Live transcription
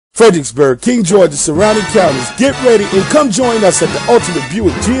Fredericksburg, King George, surrounding counties, get ready and come join us at the Ultimate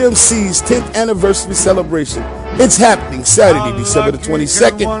Buick GMC's 10th anniversary celebration. It's happening Saturday, December the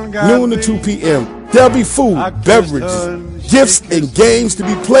 22nd, noon to 2 p.m. There'll be food, beverages, gifts, and games to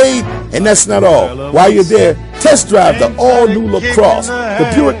be played, and that's not all. While you're there, test drive the all-new LaCrosse,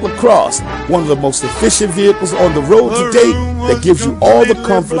 the Buick LaCrosse, one of the most efficient vehicles on the road today that gives you all the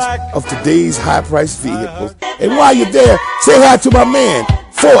comforts of today's high-priced vehicles. And while you're there, say hi to my man,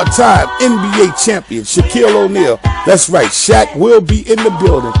 four-time NBA champion Shaquille O'Neal. That's right, Shaq will be in the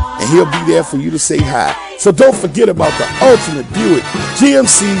building, and he'll be there for you to say hi. So don't forget about the Ultimate Buick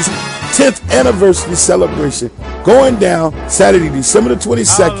GMC's 10th anniversary celebration going down Saturday, December the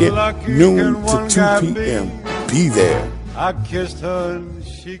 22nd, noon to 2 p.m. Be there. I kissed her and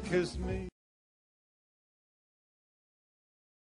she kissed me.